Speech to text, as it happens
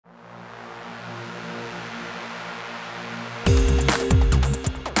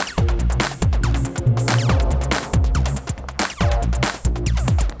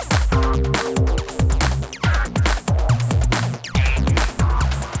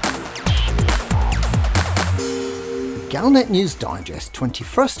Galnet News Digest,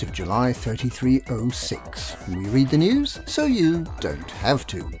 21st of July 3306. We read the news so you don't have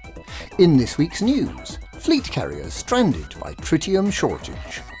to. In this week's news, fleet carriers stranded by tritium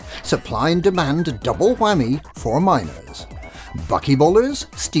shortage. Supply and demand double whammy for miners. Buckyballers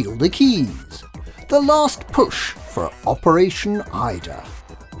steal the keys. The last push for Operation Ida.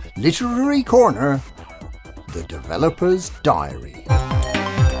 Literary Corner. The Developer's Diary.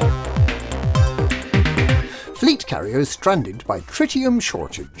 Fleet carriers stranded by tritium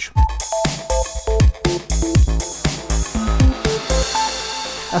shortage.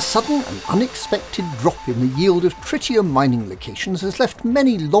 A sudden and unexpected drop in the yield of tritium mining locations has left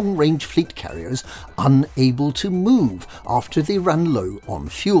many long-range fleet carriers unable to move after they ran low on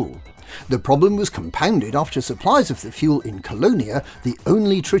fuel. The problem was compounded after supplies of the fuel in Colonia, the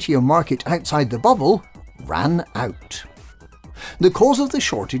only tritium market outside the bubble, ran out. The cause of the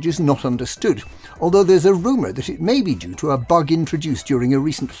shortage is not understood, although there's a rumour that it may be due to a bug introduced during a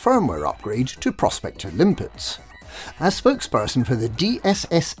recent firmware upgrade to Prospector limpets. A spokesperson for the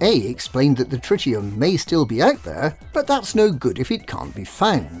DSSA explained that the tritium may still be out there, but that's no good if it can't be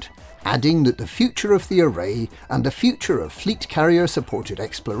found, adding that the future of the array and the future of fleet carrier-supported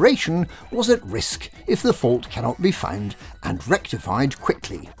exploration was at risk if the fault cannot be found and rectified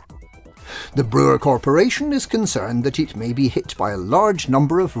quickly. The Brewer Corporation is concerned that it may be hit by a large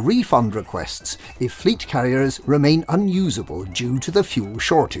number of refund requests if fleet carriers remain unusable due to the fuel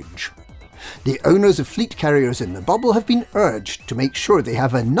shortage. The owners of fleet carriers in the bubble have been urged to make sure they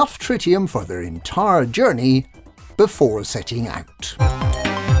have enough tritium for their entire journey before setting out.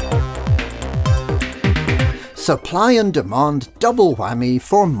 Supply and demand double whammy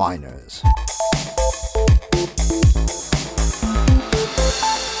for miners.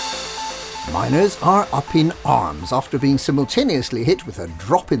 Miners are up in arms after being simultaneously hit with a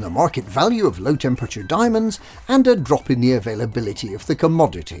drop in the market value of low-temperature diamonds and a drop in the availability of the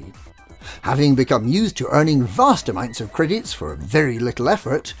commodity. Having become used to earning vast amounts of credits for very little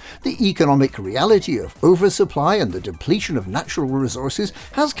effort, the economic reality of oversupply and the depletion of natural resources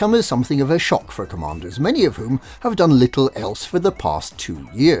has come as something of a shock for commanders, many of whom have done little else for the past 2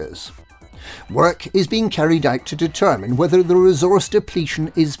 years. Work is being carried out to determine whether the resource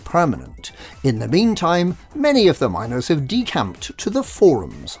depletion is permanent. In the meantime, many of the miners have decamped to the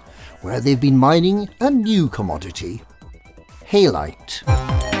forums, where they've been mining a new commodity, halite.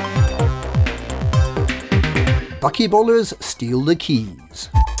 Buckyballers steal the keys.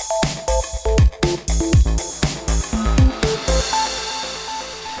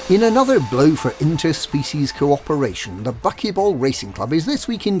 In another blow for interspecies cooperation, the Buckyball Racing Club is this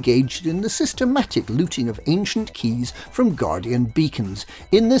week engaged in the systematic looting of ancient keys from Guardian beacons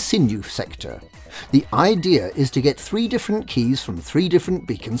in the Sinuf sector. The idea is to get 3 different keys from 3 different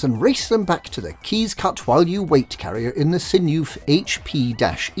beacons and race them back to the Keys Cut While You Wait carrier in the Sinuf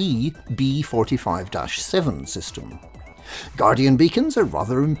HP-E B45-7 system. Guardian beacons are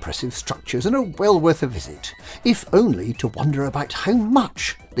rather impressive structures and are well worth a visit, if only to wonder about how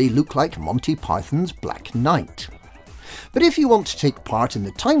much they look like Monty Python's Black Knight. But if you want to take part in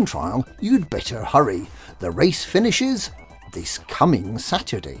the time trial, you'd better hurry. The race finishes this coming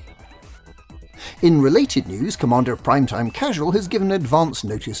Saturday. In related news, Commander Primetime Casual has given advance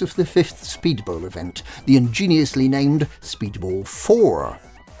notice of the 5th Speedball event, the ingeniously named Speedball 4.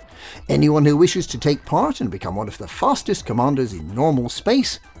 Anyone who wishes to take part and become one of the fastest commanders in normal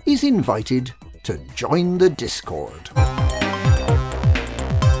space is invited to join the Discord.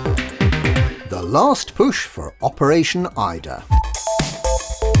 The last push for Operation Ida.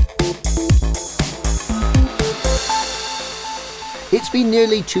 It's been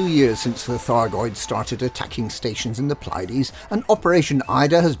nearly 2 years since the Thargoids started attacking stations in the Pleiades, and Operation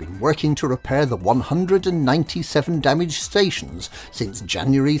Ida has been working to repair the 197 damaged stations since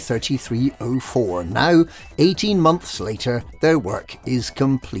January 3304. Now, 18 months later, their work is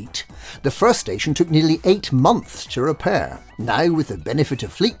complete. The first station took nearly 8 months to repair. Now, with the benefit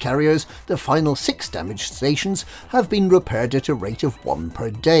of fleet carriers, the final 6 damaged stations have been repaired at a rate of 1 per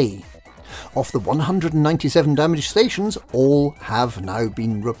day. Of the 197 damaged stations, all have now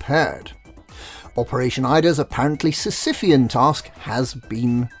been repaired. Operation Ida's apparently Sisyphean task has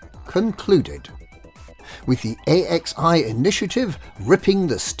been concluded. With the AXI initiative ripping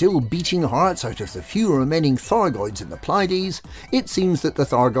the still beating hearts out of the few remaining Thargoids in the Pleiades, it seems that the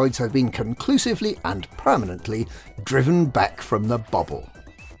Thargoids have been conclusively and permanently driven back from the bubble.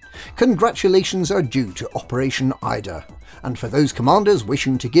 Congratulations are due to Operation Ida, and for those commanders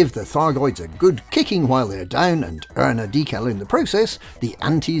wishing to give the Thargoids a good kicking while they're down and earn a decal in the process, the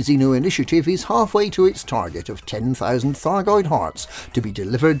Anti-Xeno initiative is halfway to its target of 10,000 Thargoid hearts to be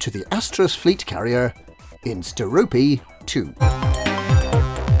delivered to the Astros fleet carrier in Sterope 2.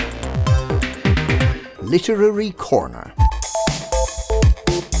 Literary Corner.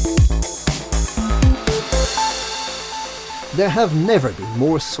 There have never been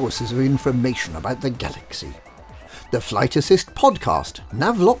more sources of information about the galaxy. The Flight Assist podcast,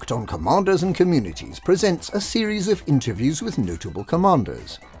 Navlocked on Commanders and Communities, presents a series of interviews with notable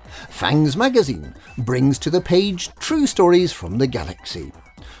commanders. Fangs magazine brings to the page true stories from the galaxy.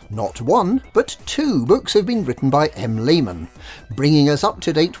 Not one, but 2 books have been written by M. Lehman, bringing us up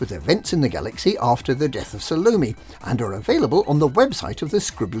to date with events in the galaxy after the death of Salome, and are available on the website of the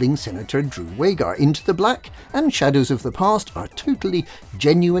scribbling Senator Drew Wagar. Into the Black and Shadows of the Past are totally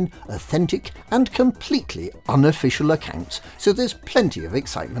genuine, authentic, and completely unofficial accounts, so there's plenty of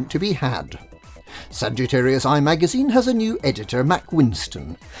excitement to be had. Sagittarius Eye magazine has a new editor, Mac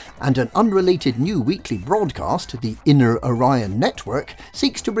Winston, and an unrelated new weekly broadcast, the Inner Orion Network,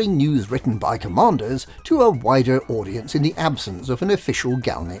 seeks to bring news written by commanders to a wider audience in the absence of an official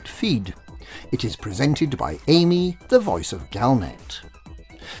Galnet feed. It is presented by Amy, the voice of Galnet.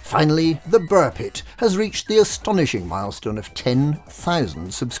 Finally, the Burr Pit has reached the astonishing milestone of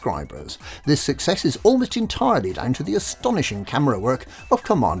 10,000 subscribers. This success is almost entirely down to the astonishing camera work of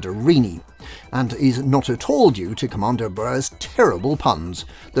Commander Reaney, and is not at all due to Commander Burr's terrible puns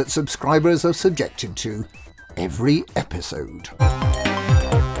that subscribers are subjected to every episode.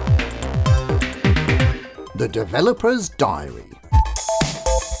 The Developer's Diary.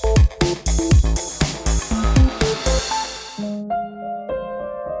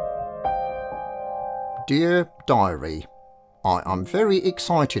 Dear Diary, I am very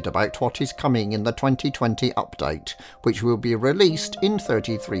excited about what is coming in the 2020 update, which will be released in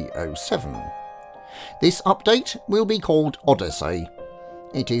 3307. This update will be called Odyssey.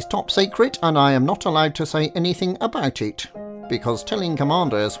 It is top secret and I am not allowed to say anything about it, because telling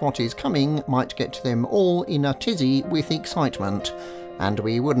commanders what is coming might get them all in a tizzy with excitement, and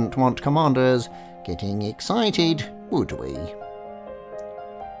we wouldn't want commanders getting excited, would we?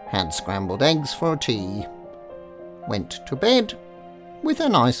 Had scrambled eggs for tea. Went to bed with a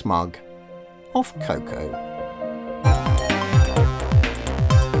nice mug of cocoa.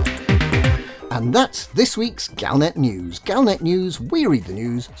 And that's this week's Galnet News. Galnet News, we read the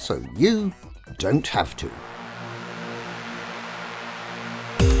news so you don't have to.